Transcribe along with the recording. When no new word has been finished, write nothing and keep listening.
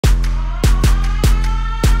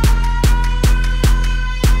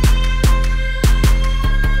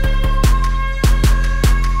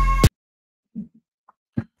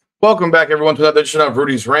Welcome back, everyone, to another edition of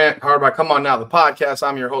Rudy's Rant, powered by Come On Now, the podcast.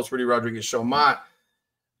 I'm your host, Rudy Rodriguez Showmont.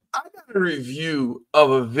 I got a review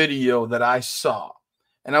of a video that I saw,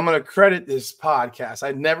 and I'm going to credit this podcast.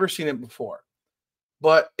 I'd never seen it before,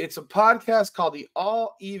 but it's a podcast called the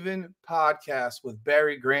All Even Podcast with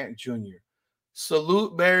Barry Grant Jr.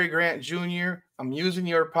 Salute, Barry Grant Jr. I'm using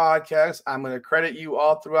your podcast. I'm going to credit you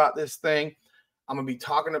all throughout this thing. I'm going to be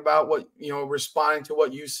talking about what, responding to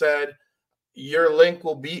what you said. Your link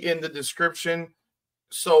will be in the description.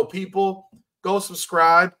 So people, go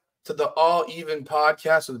subscribe to the All Even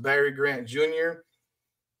Podcast with Barry Grant Jr.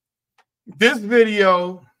 This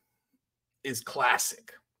video is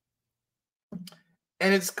classic.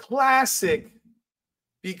 And it's classic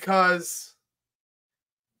because,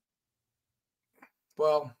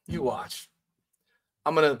 well, you watch.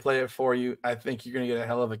 I'm going to play it for you. I think you're going to get a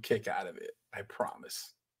hell of a kick out of it. I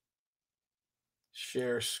promise.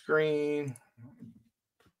 Share screen.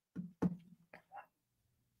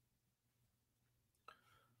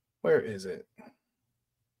 Where is it?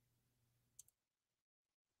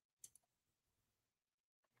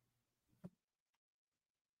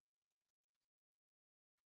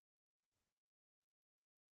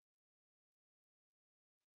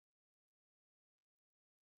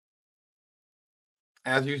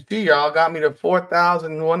 As you see, y'all got me to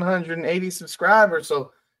 4,180 subscribers.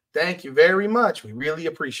 So thank you very much. We really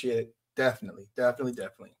appreciate it. Definitely.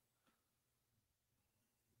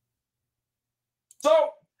 So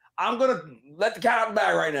I'm going to let the cat out of the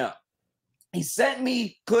bag right now. He sent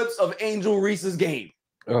me clips of Angel Reese's game,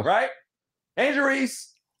 right? Angel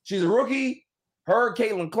Reese, she's a rookie. Her,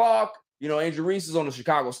 Caitlin Clark. Angel Reese is on the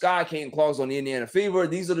Chicago Sky. Caitlin Clark's on the Indiana Fever.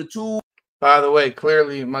 These are the two. By the way,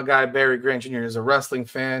 clearly my guy Barry Grant Jr. is a wrestling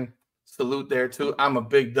fan. Salute there too. I'm a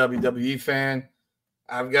big WWE fan.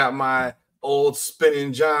 I've got my old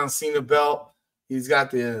spinning John Cena belt. He's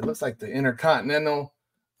got looks like the Intercontinental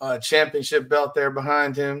Championship belt there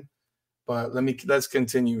behind him. But let's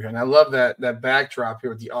continue here. And I love that backdrop here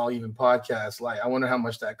with the All Even Podcast. Like, I wonder how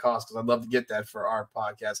much that costs, because I'd love to get that for our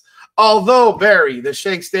podcast. Although, Barry, the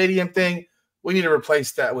Shake Stadium thing, we need to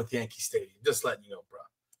replace that with Yankee Stadium. Just letting you know,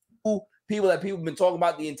 bro. People have been talking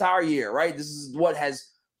about the entire year, right? This is what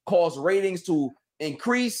has caused ratings to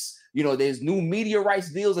increase. There's new media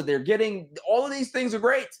rights deals that they're getting. All of these things are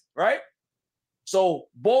great, right? So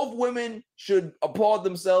both women should applaud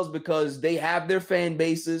themselves because they have their fan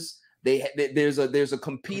bases. There's a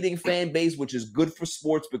competing fan base, which is good for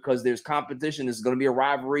sports because there's competition. There's going to be a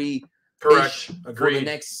rivalry. Correct. For the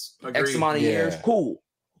next X amount of years. Cool.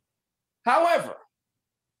 However,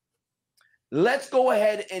 let's go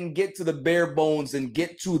ahead and get to the bare bones and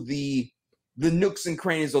get to the nooks and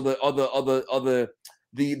crannies of the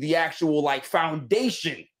actual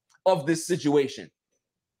foundation of this situation.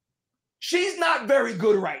 She's not very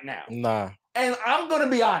good right now. Nah. And I'm going to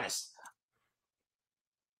be honest.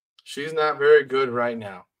 She's not very good right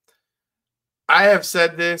now. I have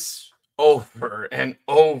said this over and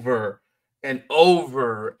over and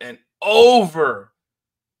over and over.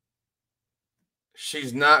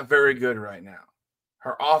 She's not very good right now.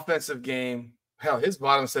 Her offensive game, hell, his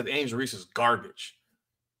bottom said Angel Reese is garbage.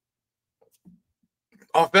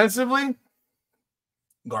 Offensively,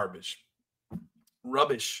 garbage.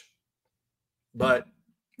 Rubbish. But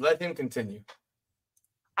let him continue.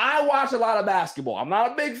 I watch a lot of basketball. I'm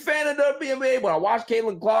not a big fan of WNBA, but I watch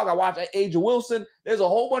Caitlin Clark. I watch Angel Wilson. There's a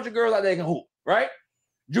whole bunch of girls out there that can hoop, right?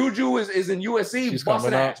 Juju is in USC. She's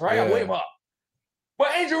busting ass, right? Yeah. I wave up.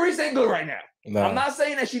 But Angel Reese ain't good right now. No. I'm not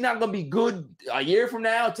saying that she's not going to be good a year from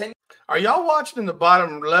now, 10. Are y'all watching in the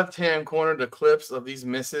bottom left-hand corner the clips of these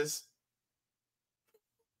misses?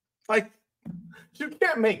 Like, you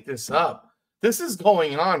can't make this up. This is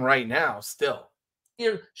going on right now still.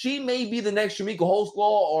 She may be the next Shamika Holsclaw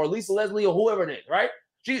or Lisa Leslie or whoever it is, right?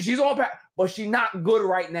 She's on path, but she's not good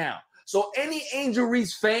right now. So any Angel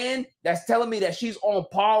Reese fan that's telling me that she's on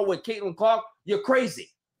par with Caitlin Clark, you're crazy.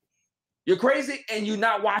 You're crazy and you're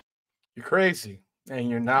not watching. You're crazy and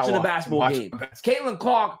you're not watching the basketball game. Caitlin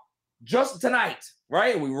Clark just tonight,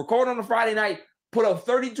 right? We record on a Friday night, put up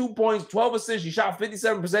 32 points, 12 assists. She shot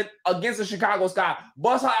 57% against the Chicago Sky.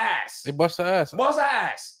 Bust her ass. They bust her ass. Bust her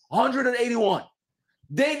ass. 181.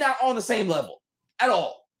 They're not on the same level at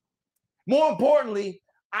all. More importantly,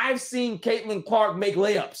 I've seen Caitlin Clark make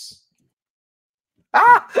layups.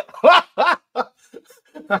 I've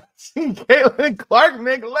seen Caitlin Clark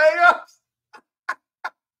make layups.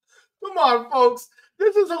 Come on, folks.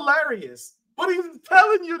 This is hilarious. But he's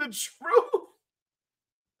telling you the truth.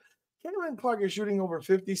 Caitlin Clark is shooting over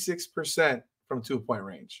 56% from two-point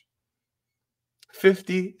range.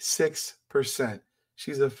 56%.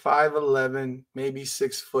 She's a 5'11", maybe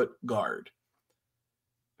 6-foot guard.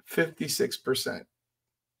 56%.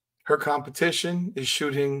 Her competition is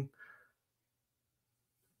shooting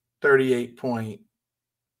 38.3%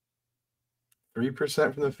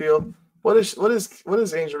 from the field. What is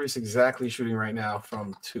Angel Reese exactly shooting right now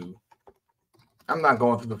from 2? I'm not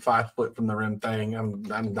going through the 5 foot from the rim thing. I'm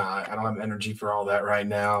not. I don't have energy for all that right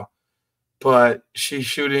now. But she's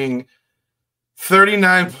shooting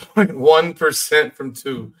 39.1% from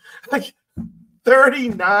 2. Like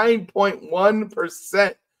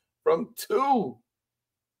 39.1% from 2.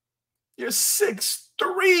 You're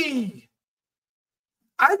 6'3".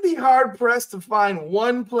 I'd be hard pressed to find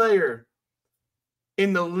one player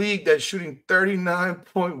in the league that's shooting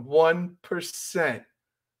 39.1%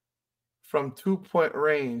 from 2-point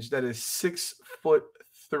range that is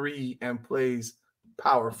 6'3" and plays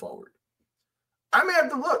power forward. I may have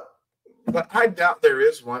to look, but I doubt there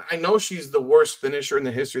is one. I know she's the worst finisher in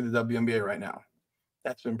the history of the WNBA right now.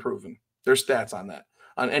 That's been proven. There's stats on that,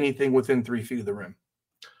 on anything within 3 feet of the rim.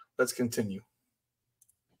 Let's continue.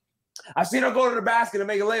 I've seen her go to the basket and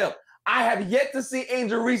make a layup. I have yet to see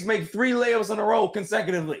Angel Reese make 3 layups in a row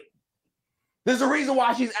consecutively. There's a reason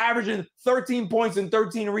why she's averaging 13 points and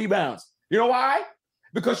 13 rebounds. You know why?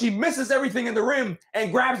 Because she misses everything in the rim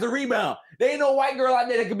and grabs the rebound. There ain't no white girl out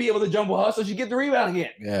there that could be able to jump with her, so she get the rebound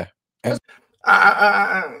again. Yeah. Okay,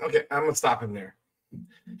 I'm going to stop him there.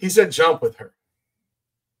 He said jump with her.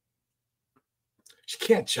 She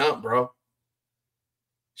can't jump, bro.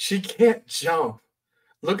 She can't jump.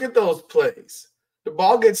 Look at those plays. The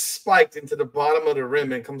ball gets spiked into the bottom of the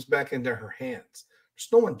rim and comes back into her hands. There's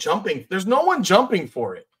no one jumping. There's no one jumping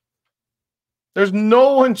for it. There's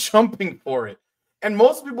no one jumping for it. And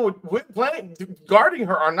most people guarding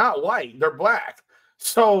her are not white. They're black.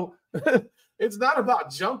 So it's not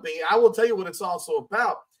about jumping. I will tell you what it's also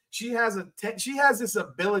about. She has this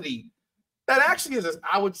ability that actually is,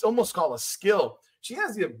 I would almost call a skill. She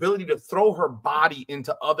has the ability to throw her body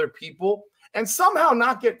into other people and somehow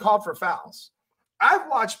not get called for fouls. I've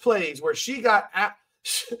watched plays where she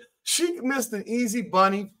missed an easy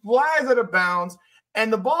bunny, flies out of bounds,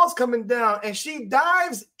 and the ball's coming down, and she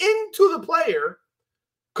dives into the player,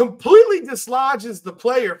 completely dislodges the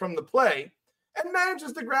player from the play, and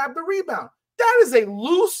manages to grab the rebound. That is a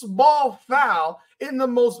loose ball foul in the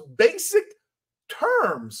most basic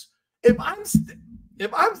terms. If I'm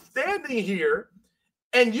standing here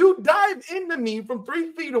and you dive into me from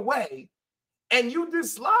 3 feet away and you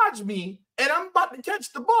dislodge me and I'm about to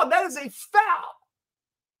catch the ball, that is a foul.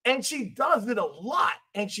 And she does it a lot,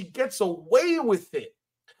 and she gets away with it.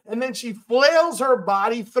 And then she flails her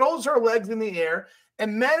body, throws her legs in the air,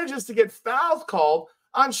 and manages to get fouls called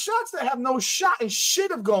on shots that have no shot and shit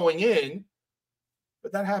of going in.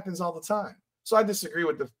 But that happens all the time. So I disagree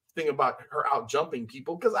with the thing about her out jumping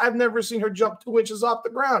people, because I've never seen her jump 2 inches off the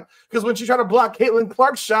ground. Because when she tried to block Caitlin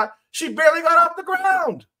Clark's shot, she barely got off the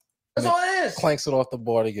ground. That's all it is. Clanks it off the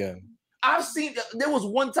board again. I've seen, there was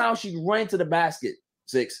one time she ran to the basket,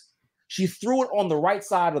 she threw it on the right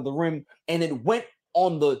side of the rim, and it went to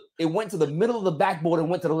the middle of the backboard and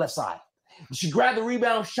went to the left side. She grabbed the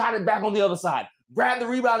rebound, shot it back on the other side. Grabbed the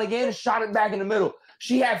rebound again and shot it back in the middle.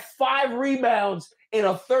 She had 5 rebounds in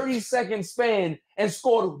a 30-second span and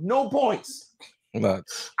scored no points.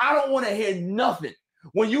 Nuts. I don't want to hear nothing.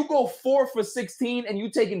 When you go 4 for 16 and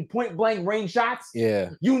you taking point blank range shots,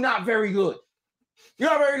 you're not very good. You're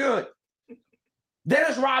not very good.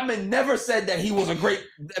 Dennis Rodman never said that he was a great.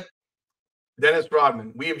 Dennis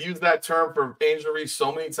Rodman. We have used that term for Angel Reese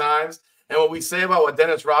so many times. And what we say about what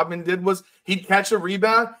Dennis Rodman did was he'd catch a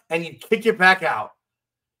rebound and he'd kick it back out.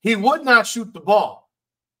 He would not shoot the ball.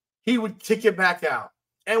 He would kick it back out.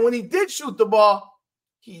 And when he did shoot the ball,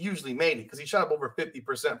 he usually made it because he shot up over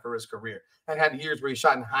 50% for his career and had years where he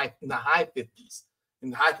shot in the high 50s,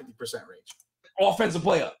 in the high 50% range. Offensive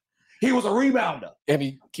player. He was a rebounder. And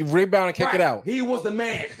he rebound and kick it out. He was the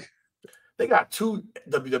man. They got 2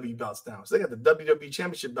 WWE belts now. So they got the WWE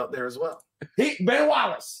Championship belt there as well. Ben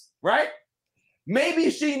Wallace, right? Maybe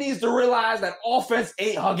she needs to realize that offense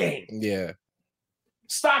ain't her game. Yeah.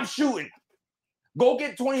 Stop shooting. Go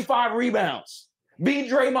get 25 rebounds. Be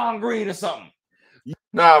Draymond Green or something.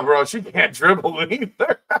 Nah, bro, she can't dribble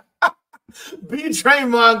either. Be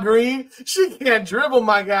Draymond Green. She can't dribble,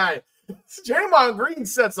 my guy. Draymond Green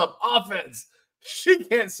sets up offense. She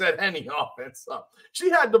can't set any offense up. She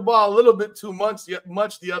had the ball a little bit too much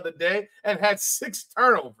the other day and had 6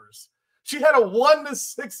 turnovers. She had a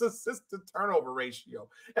 1-to-6 assist to turnover ratio.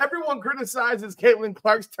 Everyone criticizes Caitlin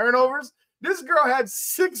Clark's turnovers. This girl had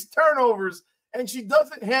 6 turnovers, and she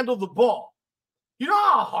doesn't handle the ball. You know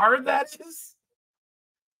how hard that is?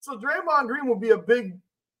 So Draymond Green will be a big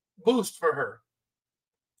boost for her.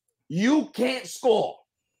 You can't score.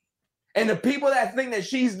 And the people that think that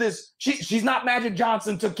she's not Magic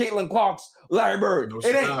Johnson to Caitlin Clark's Larry Bird. No, it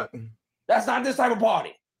she's ain't. not. That's not this type of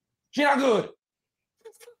party. She's not good.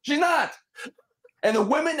 She's not. And the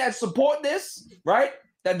women that support this, right,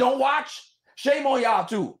 that don't watch, shame on y'all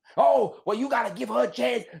too. Oh, well, you got to give her a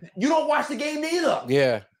chance. You don't watch the game neither.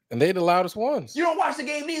 Yeah, and they the loudest ones. You don't watch the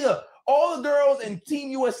game neither. All the girls in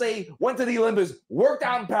Team USA went to the Olympics, worked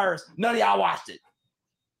out in Paris. None of y'all watched it.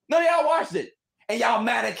 None of y'all watched it. And y'all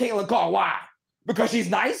mad at Caitlin Clark. Why? Because she's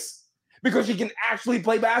nice? Because she can actually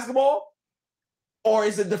play basketball? Or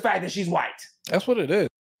is it the fact that she's white? That's what it is.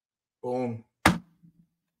 Boom.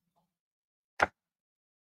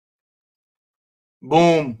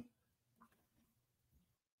 Boom.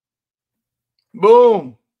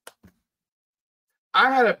 Boom.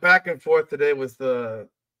 I had a back and forth today with the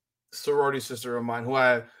sorority sister of mine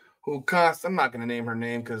I'm not going to name her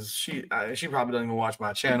name because she probably doesn't even watch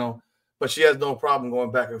my channel, but she has no problem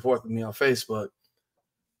going back and forth with me on Facebook.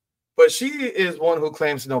 But she is one who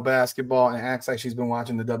claims to know basketball and acts like she's been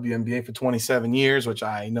watching the WNBA for 27 years, which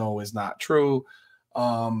I know is not true.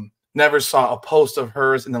 Never saw a post of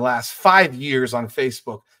hers in the last 5 years on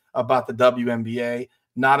Facebook about the WNBA,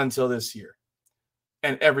 not until this year.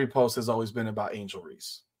 And every post has always been about Angel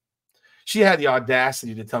Reese. She had the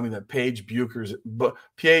audacity to tell me that Paige Buchers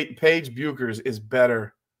is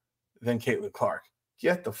better than Caitlin Clark.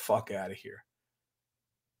 Get the fuck out of here.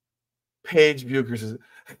 Paige Buchers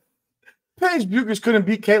couldn't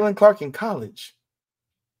beat Caitlin Clark in college.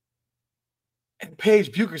 And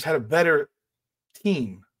Paige Buchers had a better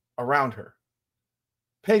team around her.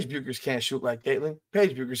 Paige Buchers can't shoot like Caitlin.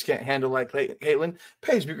 Paige Buchers can't handle like Caitlin.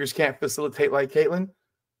 Paige Buchers can't facilitate like Caitlin.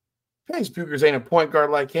 Paige Buchers ain't a point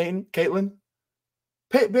guard like Caitlin.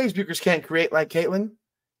 Paige Buchers can't create like Caitlin.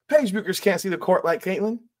 Paige Buchers can't see the court like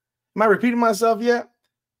Caitlin. Am I repeating myself yet?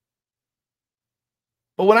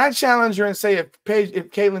 But when I challenge her and say if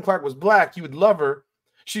Caitlin Clark was black, you would love her,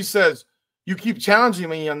 she says, you keep challenging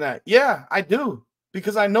me on that. Yeah, I do.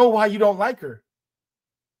 Because I know why you don't like her.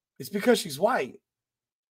 It's because she's white.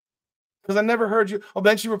 Because I never heard you. Oh,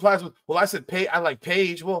 then she replies with, well, I said I like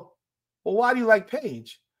Paige. Well, why do you like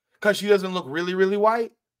Paige? Because she doesn't look really, really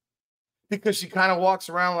white? Because she kind of walks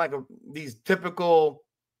around like these typical,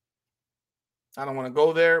 I don't want to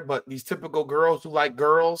go there, but these typical girls who like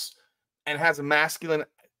girls and has a masculine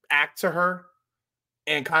act to her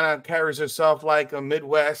and kind of carries herself like a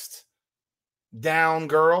Midwest down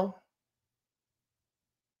girl.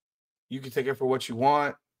 You can take it for what you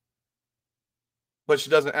want, but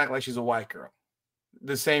she doesn't act like she's a white girl.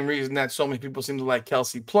 The same reason that so many people seem to like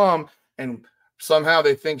Kelsey Plum, and somehow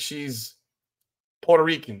they think she's Puerto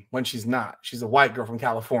Rican when she's not. She's a white girl from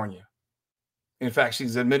California. In fact,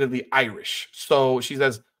 she's admittedly Irish. So she's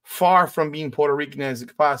as far from being Puerto Rican as it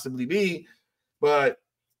could possibly be, but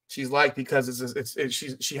she's liked because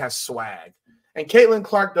she has swag. And Caitlin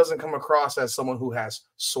Clark doesn't come across as someone who has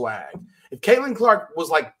swag. If Caitlin Clark was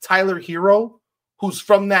like Tyler Hero, who's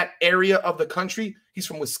from that area of the country, he's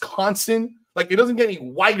from Wisconsin, like it doesn't get any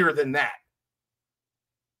whiter than that.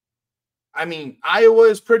 I mean, Iowa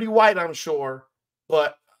is pretty white, I'm sure,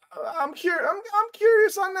 but I'm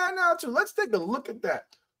curious on that now too. Let's take a look at that.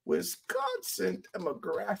 Wisconsin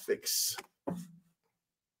demographics.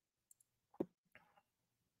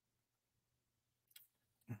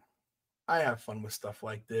 I have fun with stuff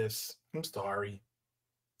like this. I'm sorry.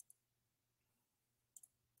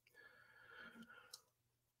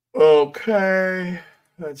 Okay.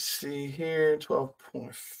 Let's see here.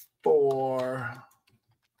 12.4.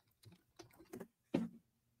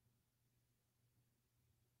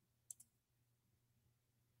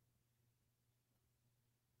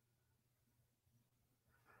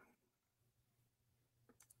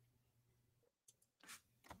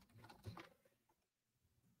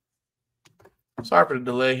 Sorry for the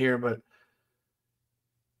delay here, but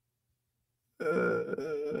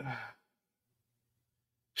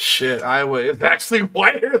shit, Iowa is actually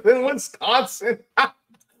whiter than Wisconsin.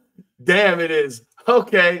 Damn, it is.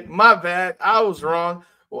 Okay, my bad. I was wrong.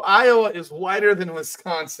 Well, Iowa is whiter than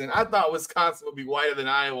Wisconsin. I thought Wisconsin would be whiter than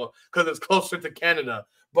Iowa because it's closer to Canada,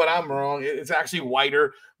 but I'm wrong. It's actually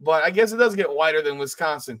whiter, but I guess it does get whiter than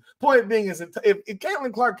Wisconsin. Point being is if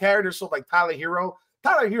Caitlin Clark carried herself like Tyler Hero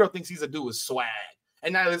thinks he's a dude with swag.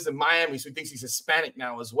 And now he lives in Miami, so he thinks he's Hispanic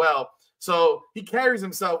now as well. So he carries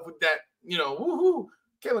himself with that, woohoo.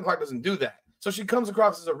 Caitlin Clark doesn't do that. So she comes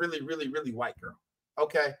across as a really, really, really white girl.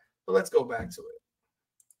 Okay, but let's go back to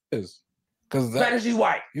it. Because The fact that she's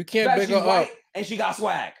white. you can't The fact big her she's white up. and she got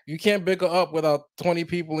swag. You can't big her up without 20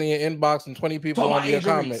 people in your inbox and 20 people Talk on about your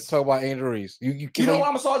Angel comment. Reese. Talk about Angel Reese. You know what I'm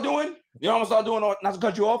gonna start doing? You know what I'm gonna start doing? Not to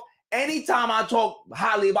cut you off. Anytime I talk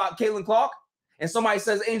highly about Caitlin Clark and somebody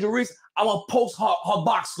says Angel Reese, I'm gonna post her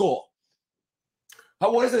box score.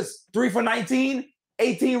 What is this? 3 for 19,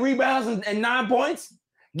 18 rebounds and 9 points.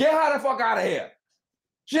 Get her the fuck out of here.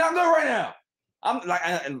 She's not good right now.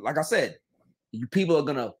 I'm like I said, you people are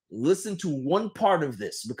gonna listen to one part of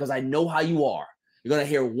this because I know how you are. You're gonna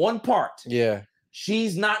hear one part. Yeah.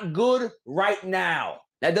 She's not good right now.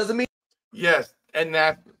 That doesn't mean Yes, and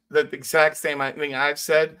that's the exact same thing I've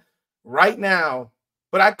said right now.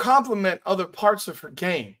 But I compliment other parts of her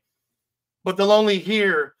game. But they'll only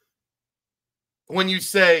hear when you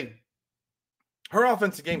say her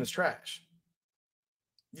offensive game is trash.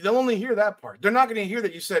 They'll only hear that part. They're not going to hear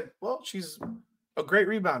that you said, well, she's a great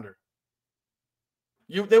rebounder.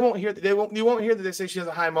 They won't hear that. You won't hear that they say she has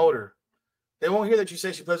a high motor. They won't hear that you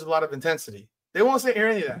say she plays with a lot of intensity. They won't hear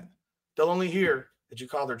any of that. They'll only hear that you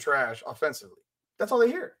called her trash offensively. That's all they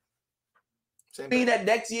hear. Same mean that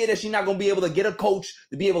next year that she's not going to be able to get a coach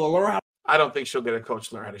to be able to learn how. I don't think she'll get a coach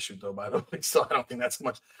to learn how to shoot, though, but I don't think that's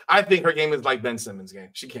much. I think her game is like Ben Simmons' game.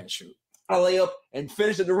 She can't shoot. A layup and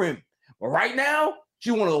finish at the rim. But right now,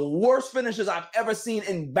 she's one of the worst finishers I've ever seen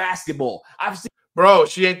in basketball. Bro,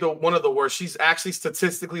 she ain't one of the worst. She's actually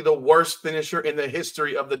statistically the worst finisher in the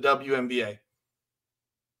history of the WNBA.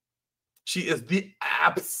 She is the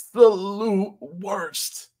absolute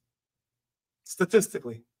worst.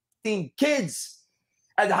 Statistically. Seen kids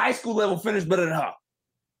at the high school level finish better than her.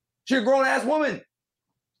 She's a grown-ass woman.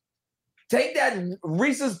 Take that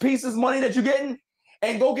Reese's Pieces money that you're getting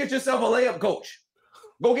and go get yourself a layup coach.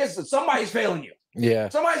 Go get somebody's failing you. Yeah.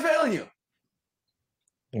 Somebody's failing you.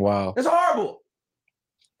 Wow. It's horrible.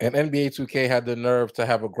 And NBA 2K had the nerve to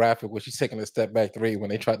have a graphic where she's taking a step back three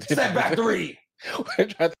when they tried to step back three.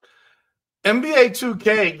 NBA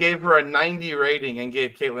 2K gave her a 90 rating and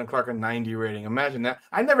gave Caitlin Clark a 90 rating. Imagine that.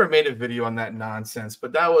 I never made a video on that nonsense,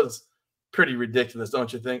 but that was pretty ridiculous,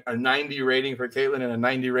 don't you think? A 90 rating for Caitlin and a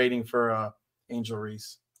 90 rating for Angel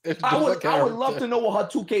Reese. I would love to know what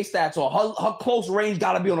her 2K stats are. Her close range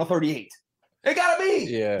got to be on a 38. It got to be.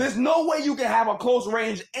 Yeah. There's no way you can have a close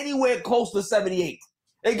range anywhere close to 78.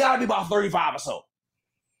 It got to be about 35 or so.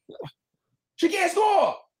 She can't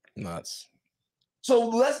score. Nuts. So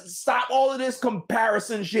let's stop all of this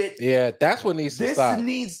comparison shit. Yeah, that's what needs to stop. This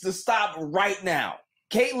needs to stop right now.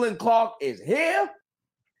 Caitlin Clark is here.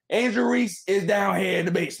 Angel Reese is down here in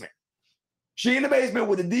the basement. She in the basement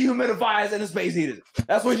with the dehumidifiers and the space heaters.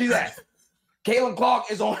 That's where she's at. Caitlin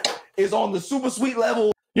Clark is on the super sweet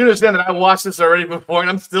level. You understand that I watched this already before,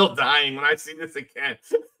 and I'm still dying when I see this again.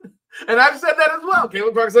 And I've said that as well.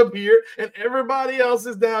 Caitlin Clark's up here, and everybody else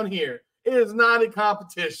is down here. It is not a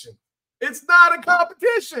competition. It's not a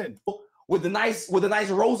competition. With the nice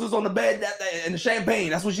roses on the bed and the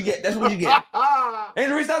champagne. That's what you get. That's what you get.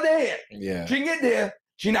 Angel Reese not there yet. Yeah. She can get there.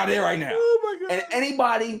 She's not there right now. Oh my God. And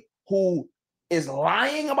anybody who is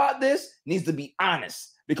lying about this needs to be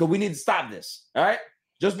honest because we need to stop this. All right.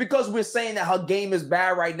 Just because we're saying that her game is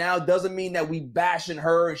bad right now doesn't mean that we bashing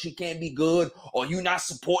her and she can't be good or you not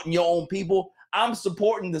supporting your own people. I'm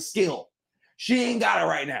supporting the skill. She ain't got it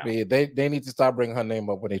right now. Yeah, they need to stop bringing her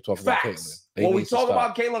name up when they talk about Caitlin. When we talk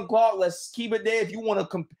about Caitlin Clark, let's keep it there. If you want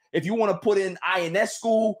to put in INS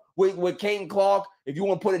school with Caitlin Clark, if you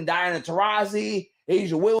want to put in Diana Taurasi,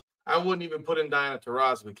 Asia Will. I wouldn't even put in Diana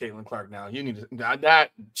Taurasi with Caitlin Clark now. You need to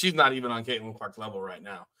that she's not even on Caitlin Clark's level right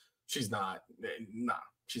now. She's not. Nah,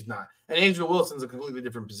 she's not. And Angel Wilson's a completely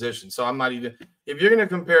different position. So I'm not even. If you're going to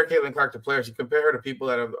compare Caitlin Clark to players, you compare her to people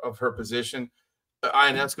that are of her position.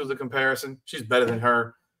 INS school's a comparison. She's better than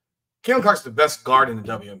her. Caitlin Clark's the best guard in the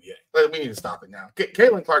WNBA. We need to stop it now.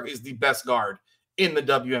 Caitlin Clark is the best guard in the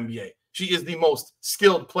WNBA. She is the most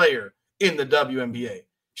skilled player in the WNBA.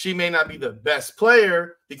 She may not be the best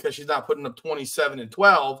player because she's not putting up 27 and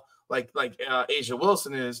 12 like Asia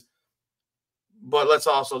Wilson is. But let's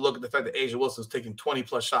also look at the fact that Asia Wilson is taking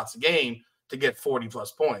 20-plus shots a game to get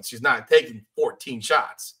 40-plus points. She's not taking 14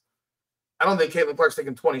 shots. I don't think Caitlin Clark's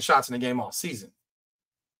taking 20 shots in a game all season.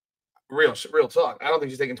 Real talk. I don't think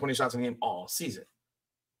she's taking 20 shots in a game all season.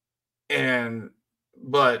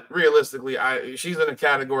 But realistically, she's in a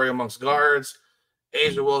category amongst guards.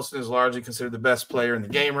 Asia Wilson is largely considered the best player in the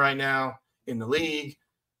game right now in the league.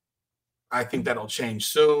 I think that'll change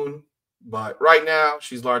soon. But right now,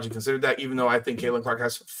 she's largely considered that, even though I think Caitlin Clark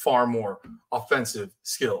has far more offensive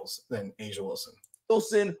skills than Asia Wilson.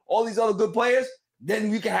 Wilson, all these other good players,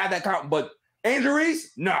 then we can have that count. But Angel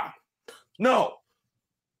Reese, nah. No.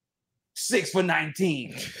 6 for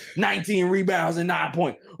 19, 19 rebounds and 9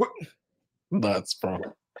 points. Nuts, bro.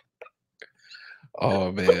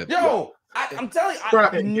 Oh man. Yo, I'm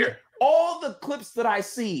telling you, all the clips that I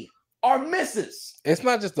see are misses. It's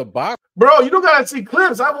not just the box. Bro, you don't gotta see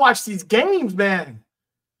clips. I've watched these games, man.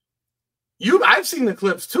 I've seen the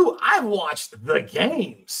clips too. I've watched the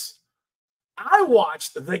games. I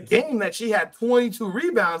watched the game that she had 22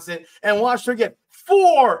 rebounds in and watched her get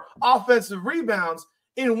 4 offensive rebounds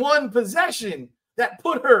in one possession that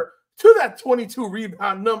put her to that 22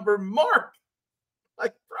 rebound number mark.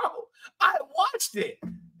 Like, bro, I watched it.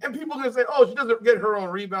 And people are going to say, oh, she doesn't get her own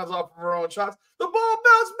rebounds off of her own shots. The ball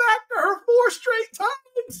bounced back to her 4 straight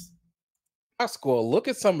times. Box score. Look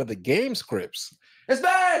at some of the game scripts. It's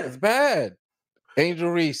bad. It's bad. Angel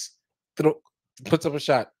Reese puts up a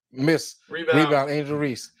shot. Miss. Rebound. Angel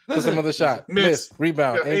Reese. Puts up another shot. Miss.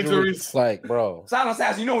 Rebound. Yeah, Angel Reese. Like, bro. Silent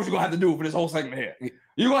Assassin, you know what you're going to have to do for this whole segment here.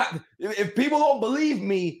 You're gonna have to, if people don't believe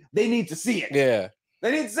me, they need to see it. Yeah.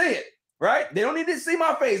 They need to see it, right? They don't need to see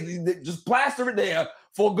my face. They just plaster it there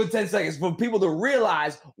for a good 10 seconds for people to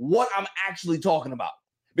realize what I'm actually talking about.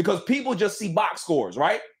 Because people just see box scores,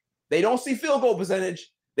 right? They don't see field goal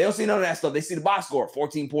percentage. They don't see none of that stuff. They see the box score,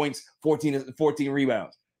 14 points, 14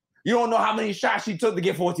 rebounds. You don't know how many shots she took to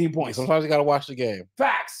get 14 points. Sometimes you got to watch the game.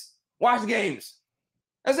 Facts. Watch the games.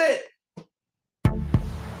 That's it.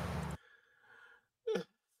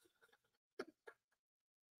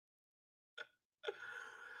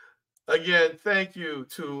 Again, thank you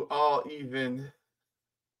to All Even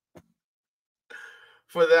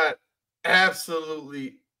for that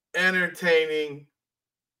absolutely entertaining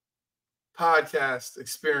podcast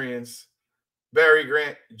experience. Barry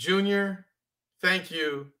Grant Jr., thank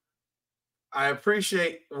you. I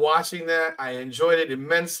appreciate watching that. I enjoyed it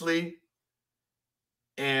immensely.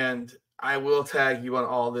 And I will tag you on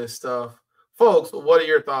all this stuff. Folks, what are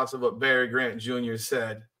your thoughts of what Barry Grant Jr.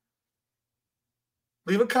 said?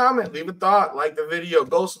 Leave a comment, leave a thought, like the video.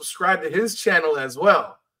 Go subscribe to his channel as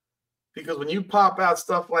well. Because when you pop out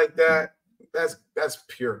stuff like that, that's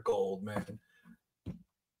pure gold, man.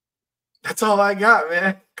 That's all I got,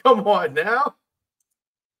 man. Come on now.